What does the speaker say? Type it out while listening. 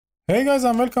Hey guys,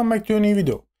 and welcome back to a new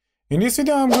video. In this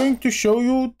video I'm going to show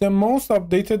you the most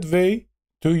updated way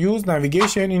to use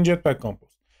navigation in Jetpack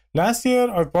Compose. Last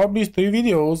year I published 3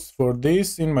 videos for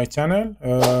this in my channel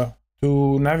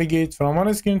to navigate from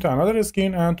one screen to another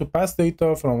screen and to pass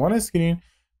data from one screen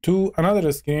to another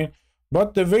screen.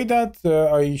 But the way that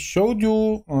I showed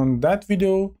you on that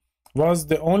video was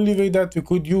the only way that we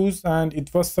could use, and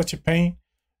it was such a pain.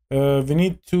 We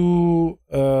need to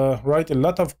write a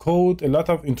lot of code, a lot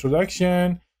of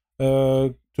introduction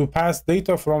to pass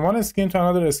data from one screen to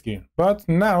another screen. But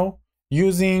now,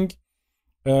 using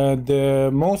the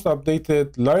most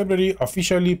updated library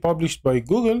officially published by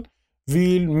Google,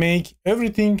 will make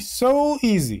everything so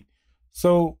easy.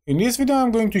 So in this video,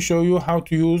 I'm going to show you how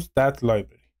to use that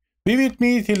library. Be with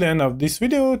me till the end of this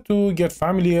video to get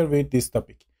familiar with this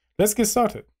topic. Let's get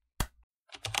started.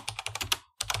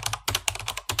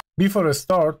 Before I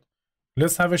start,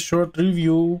 let's have a short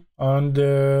review on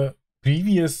the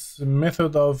previous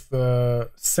method of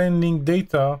sending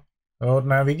data or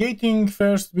navigating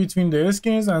first between the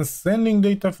screens and sending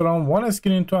data from one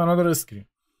screen to another screen.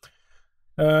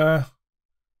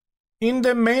 In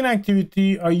the main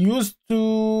activity, I used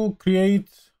to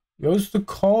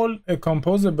call a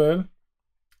composable,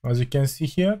 as you can see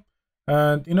here,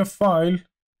 and in a file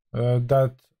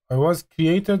that I was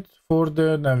created for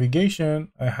the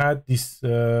navigation, I had this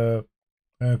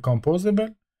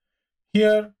composable.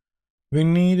 Here we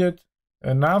needed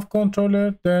a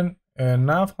NavController, then a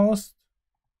Navhost,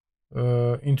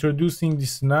 introducing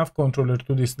this NavController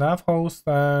to this Navhost,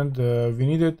 and we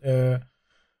needed a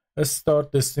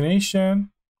start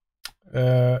destination,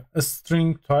 a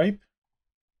string type,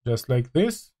 just like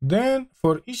this. Then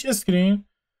for each screen,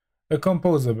 a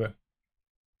composable,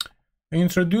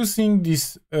 introducing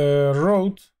this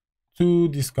route to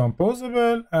this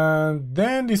composable, and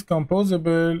then this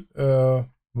composable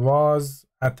was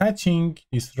attaching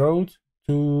this route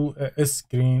to a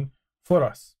screen for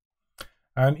us.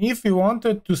 And if we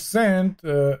wanted to send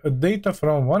data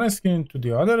from one screen to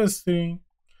the other screen,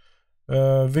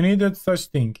 we needed such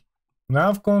thing: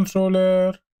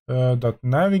 NavController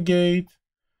 .navigate,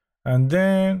 and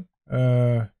then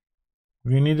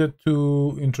we needed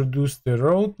to introduce the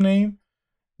route name,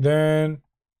 then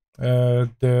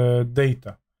the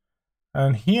data.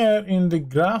 And here in the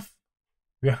graph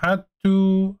we had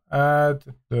to add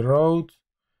the route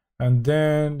and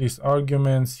then these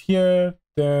arguments here,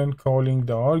 then calling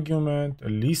the argument, a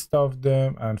list of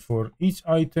them, and for each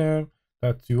item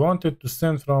that we wanted to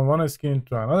send from one screen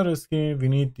to another screen, we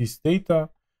need this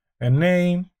data, a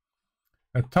name,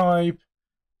 a type,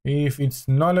 if it's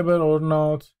nullable or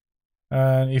not,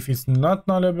 and if it's not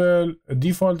nullable, a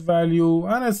default value,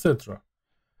 and etc.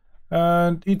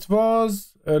 And it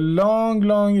was a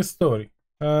long story,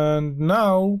 and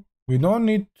now we don't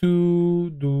need to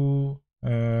do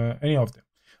any of them.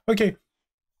 Okay,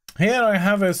 here I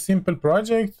have a simple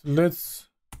project. Let's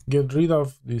get rid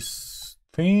of these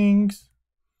things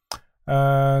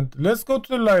and let's go to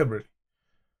the library.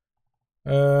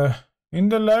 In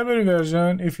the library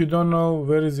version, if you don't know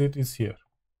where is it, it's here.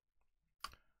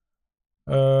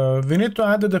 We need to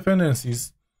add the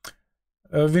dependencies.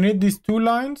 We need these 2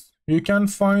 lines. You can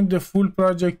find the full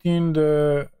project in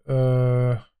the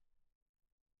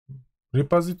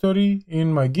repository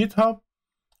in my GitHub,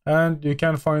 and you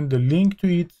can find the link to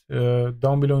it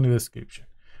down below in the description.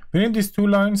 We need these 2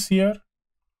 lines here,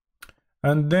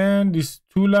 and then these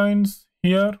 2 lines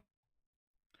here,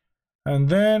 and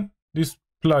then this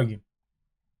plugin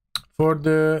for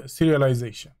the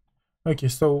serialization. Okay,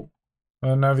 so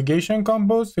navigation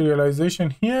compose,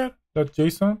 serialization here,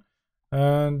 .json,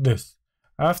 and this.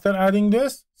 After adding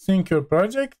this, sync your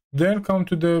project, then come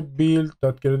to the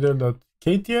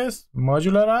build.gradle.kts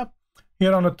modular app.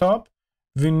 Here on the top,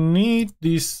 we need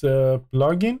this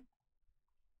plugin,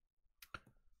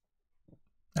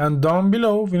 and down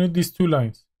below we need these 2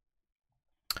 lines: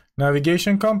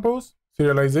 navigation compose,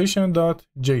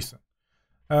 serialization.json.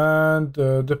 And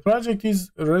the project is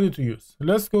ready to use.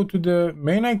 Let's go to the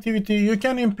main activity. You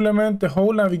can implement the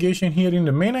whole navigation here in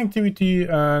the main activity,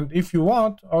 and if you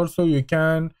want, also you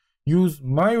can use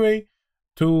my way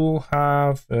to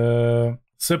have a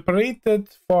separated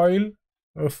file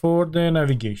for the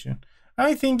navigation.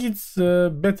 I think it's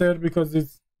better because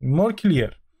it's more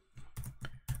clear.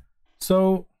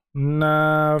 So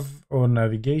nav or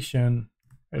navigation,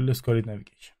 let's call it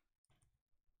navigation.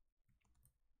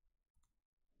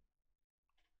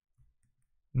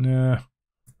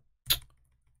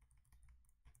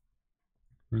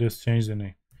 Let's change the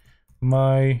name.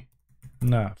 My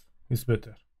nav is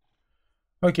better.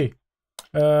 Okay,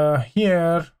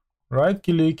 here right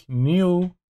click,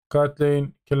 new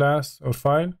Kotlin class or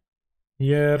file,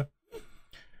 here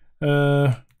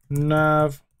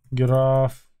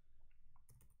Navgraph.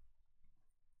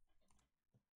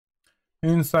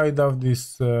 Inside of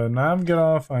this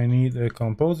Navgraph, I need a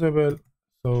composable.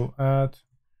 So add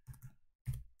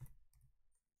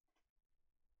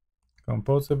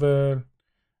composable,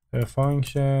 a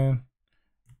function,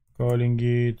 calling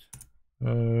it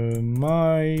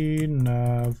my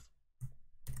nav.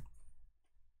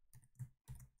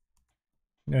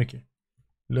 Okay,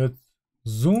 let's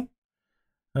zoom,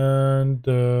 and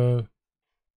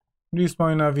this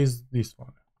my nav is this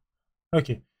one.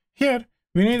 Okay, here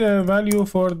we need a value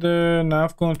for the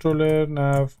nav controller.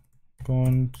 Nav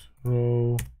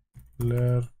controller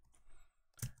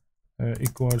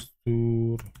equals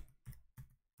to,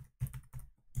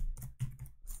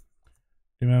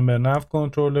 remember, nav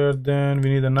controller. Then we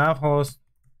need a Navhost.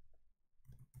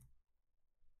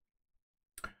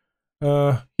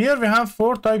 Here we have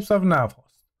 4 types of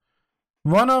Navhost.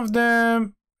 One of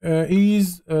them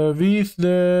is with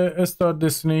the start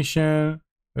destination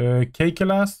K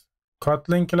class,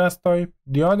 Kotlin class type.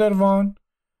 The other one,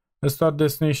 a start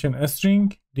destination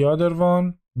string. The other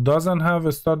one doesn't have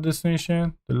a start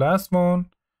destination. The last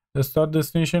one, a start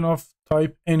destination of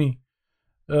type any.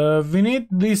 We need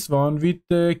this one with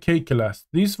the K class.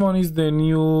 This one is the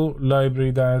new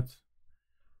library that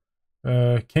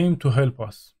came to help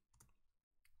us.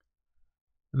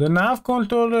 The nav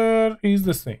controller is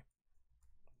the same,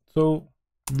 so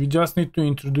we just need to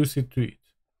introduce it to it.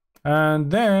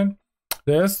 And then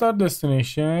the start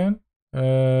destination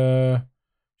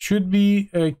should be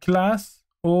a class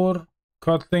or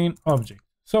Kotlin object.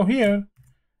 So here,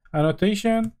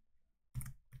 annotation,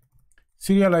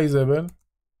 serializable,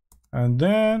 and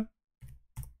then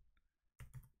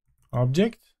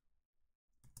object,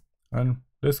 and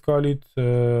let's call it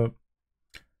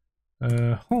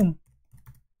home.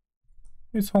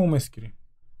 It's home screen.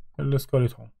 Let's call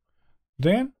it home.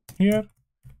 Then here,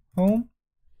 home.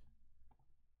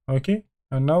 Okay,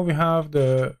 and now we have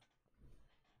the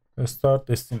start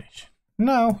destination.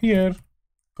 Now here,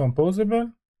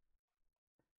 composable,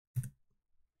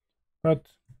 but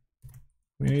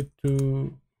we need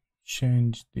to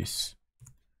change this.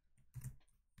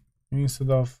 Instead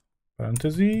of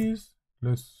parentheses,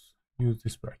 let's use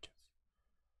this bracket.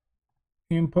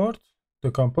 Import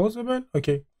the composable.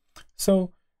 Okay,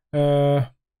 so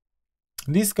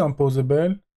this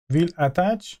composable will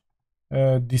attach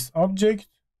this object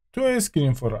to a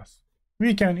screen for us.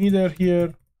 We can either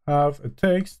here have a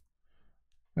text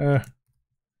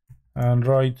and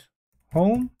write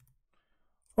home,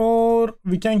 or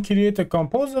we can create a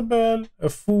composable, a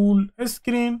full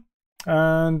screen,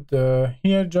 and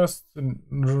here just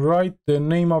write the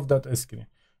name of that screen.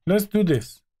 Let's do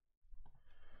this.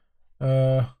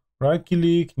 Right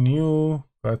click, new,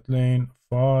 Kotlin,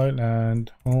 file,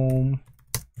 and home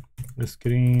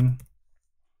screen.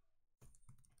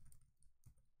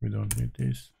 We don't need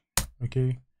this.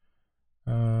 Okay.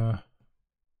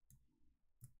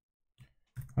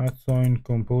 Assign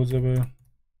composable.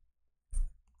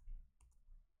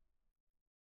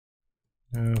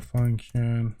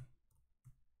 Function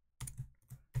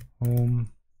home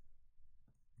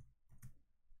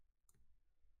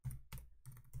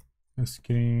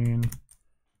screen.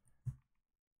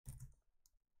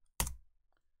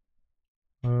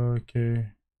 Okay.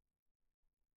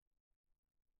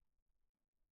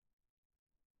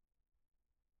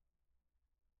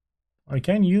 I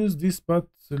can use this, but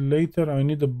later I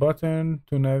need a button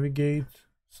to navigate.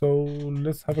 So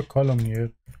let's have a column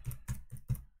here.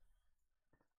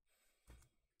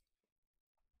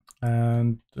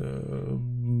 And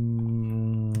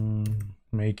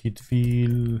make it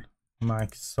feel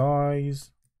max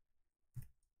size,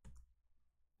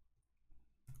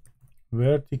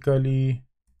 vertically,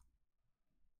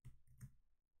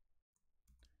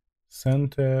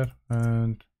 center,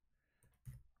 and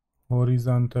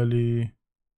horizontally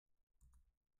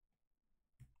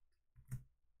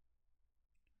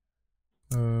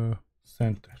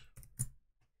center.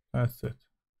 That's it.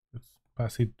 Let's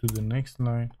pass it to the next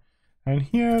line, and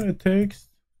here a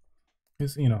text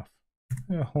is enough.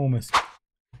 Home is.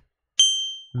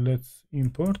 Let's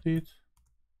import it.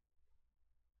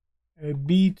 A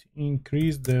bit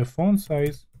increase the font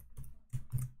size.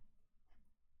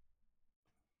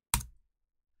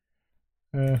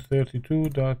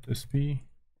 32.sp.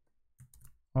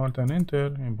 Alt and enter,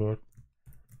 import,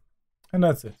 and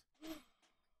that's it.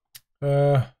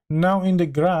 Now in the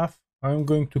graph, I'm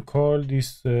going to call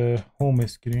this home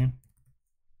screen.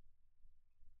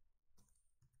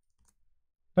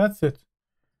 That's it.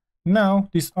 Now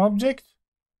this object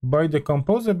by the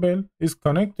composable is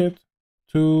connected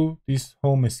to this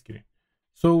home screen.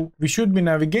 So we should be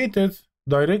navigated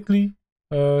directly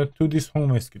to this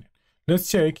home screen. Let's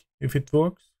check if it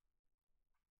works.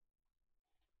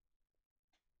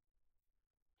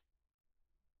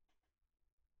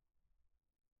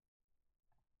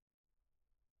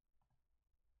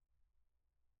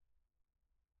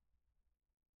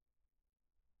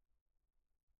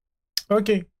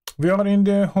 Okay, we are in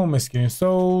the home screen.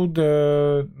 So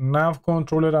the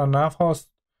NavController and Navhost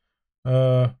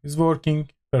is working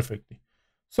perfectly.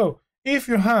 So if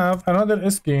you have another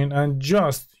screen and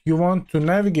just you want to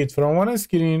navigate from one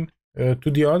screen to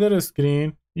the other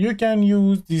screen, you can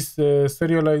use this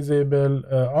serializable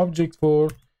object for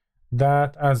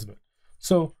that as well.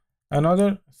 So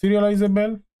another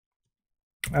serializable,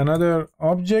 another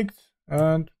object,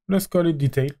 and let's call it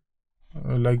detail,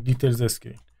 like details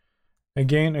screen.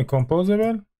 Again, a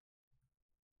composable.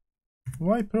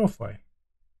 Why profile?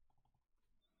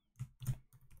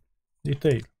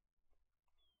 Detail.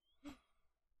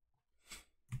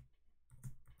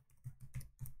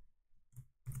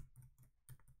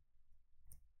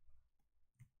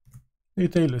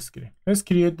 Detail screen. Let's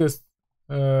create this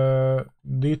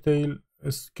detail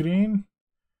screen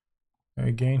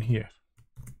again here.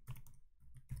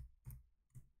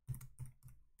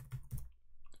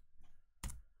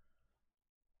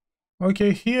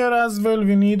 Okay, here as well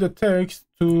we need a text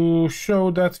to show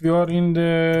that we are in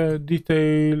the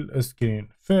detail screen.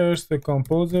 First a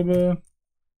composable,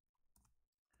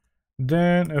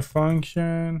 then a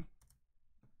function,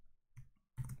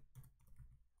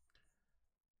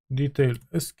 detail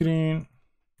screen,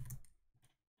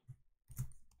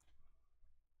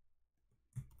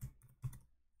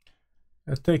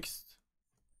 a text.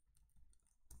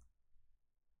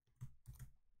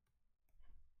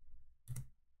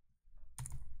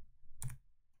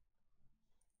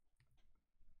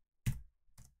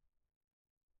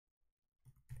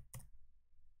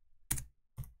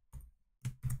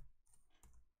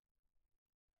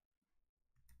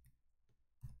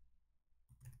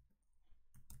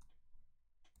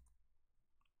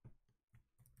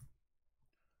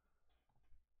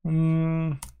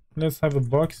 Let's have a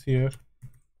box here.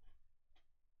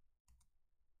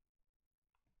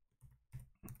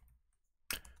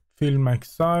 Fill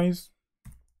max size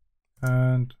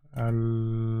and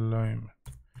alignment.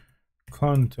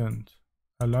 Content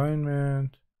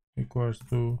alignment equals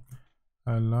to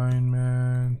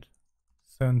alignment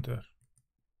center.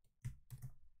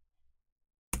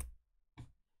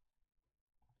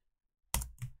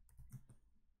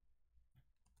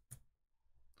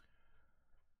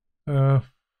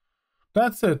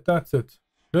 That's it.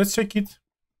 Let's check it.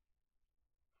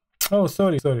 Oh,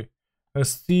 sorry.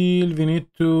 Still we need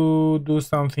to do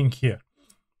something here.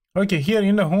 Okay, here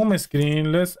in the home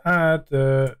screen, let's add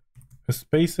a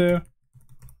spacer.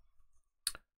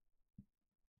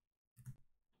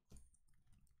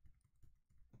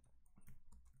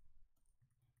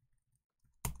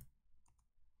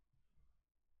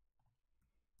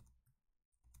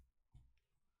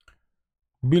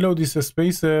 Below this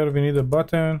spacer, we need a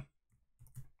button.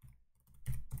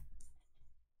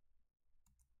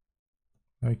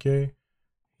 Okay,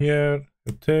 here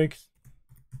a text.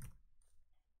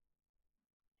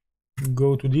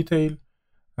 Go to detail,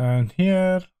 and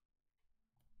here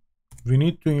we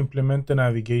need to implement the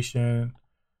navigation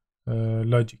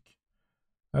logic.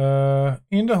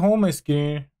 In the home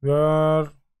screen, we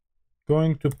are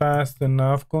going to pass the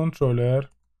NavController,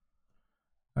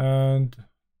 and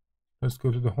let's go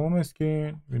to the home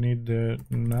screen. We need the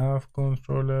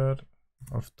NavController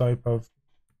of type of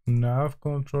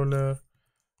NavController.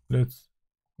 Let's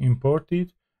import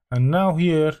it, and now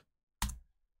here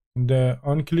in the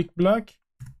onClick block,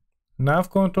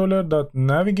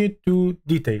 NavController.navigate to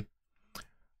detail.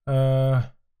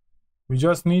 We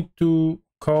just need to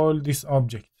call this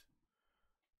object.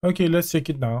 Okay, let's check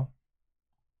it now.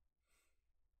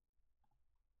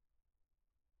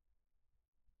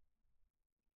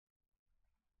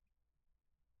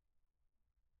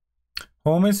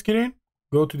 Home screen,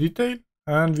 go to detail,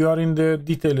 and we are in the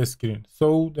detail screen.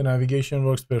 So the navigation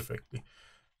works perfectly.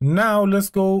 Now let's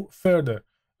go further.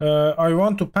 I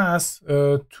want to pass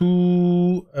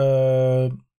two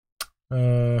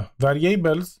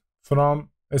variables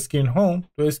from a screen home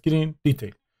to a screen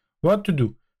detail. What to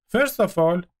do? First of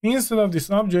all, instead of this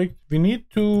object, we need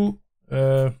to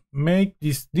make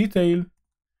this detail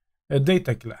a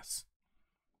data class.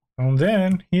 And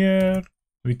then here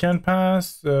we can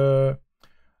pass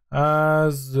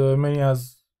as many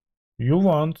as you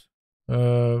want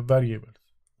variables.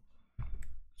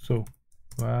 So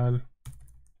val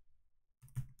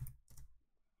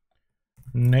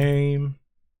name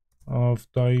of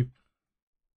type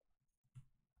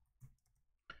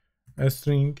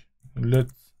string,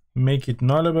 let's make it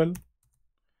nullable,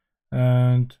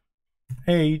 and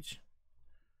age,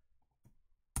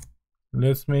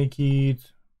 let's make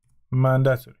it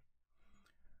mandatory.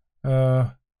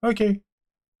 Okay,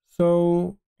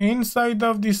 so inside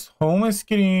of this home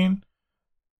screen,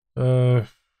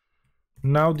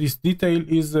 now this detail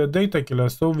is a data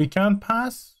class, so we can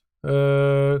pass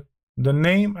the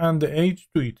name and the age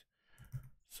to it.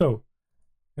 So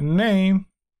name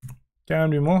can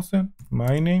be Mohsen,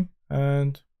 my name,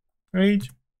 and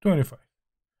age 25.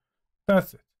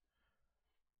 That's it.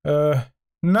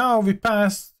 Now we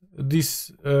pass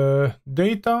this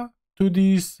data to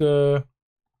this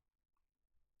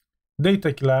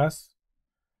data class,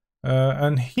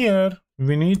 and here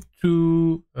we need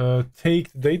to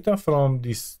take data from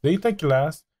this data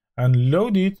class and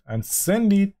load it and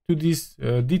send it to this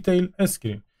detail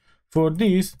screen. For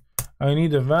this, I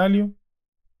need a value.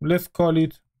 Let's call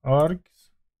it args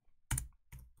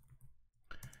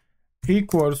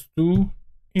equals to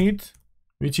it,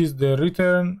 which is the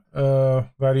return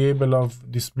variable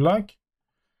of this block,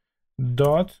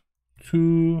 dot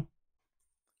to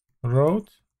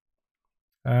route,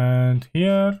 and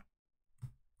here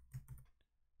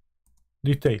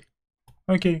detail.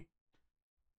 Okay,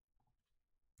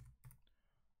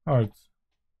 args,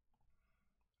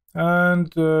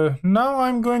 and now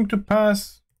I'm going to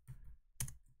pass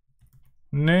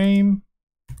name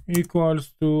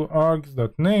equals to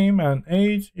args.name and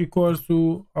age equals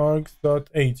to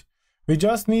args.age. We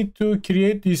just need to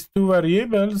create these two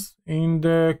variables in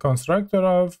the constructor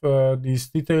of this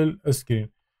detail screen.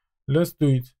 Let's do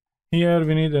it. Here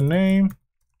we need a name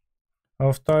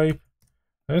of type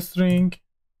string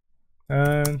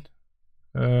and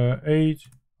age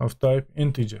of type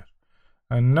integer.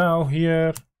 And now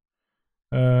here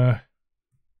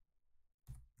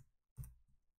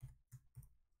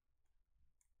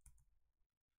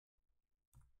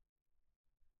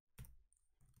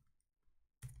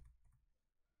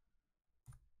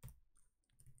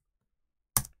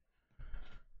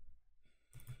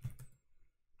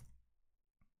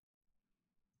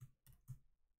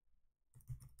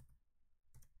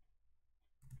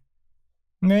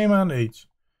name and age.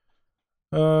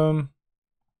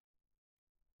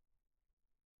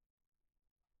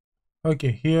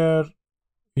 Okay, here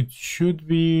it should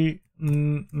be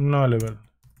nullable,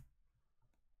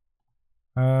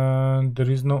 and there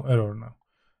is no error now.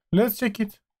 Let's check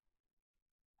it.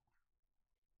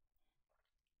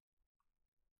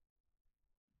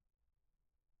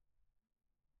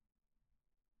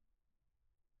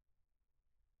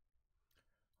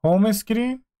 Home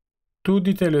screen to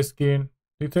detail screen.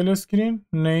 Detail screen,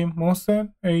 name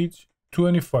Mohsen, age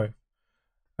 25.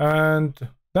 And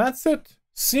that's it.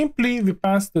 Simply we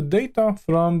pass the data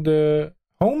from the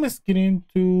home screen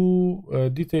to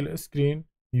detail screen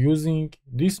using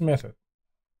this method.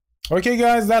 Okay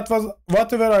guys, that was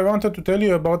whatever I wanted to tell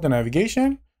you about the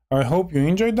navigation. I hope you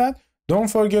enjoyed that. Don't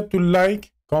forget to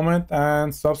like, comment,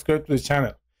 and subscribe to the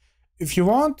channel. If you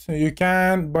want, you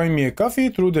can buy me a coffee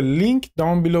through the link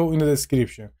down below in the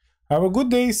description. Have a good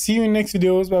day. See you in next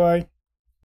videos. Bye bye.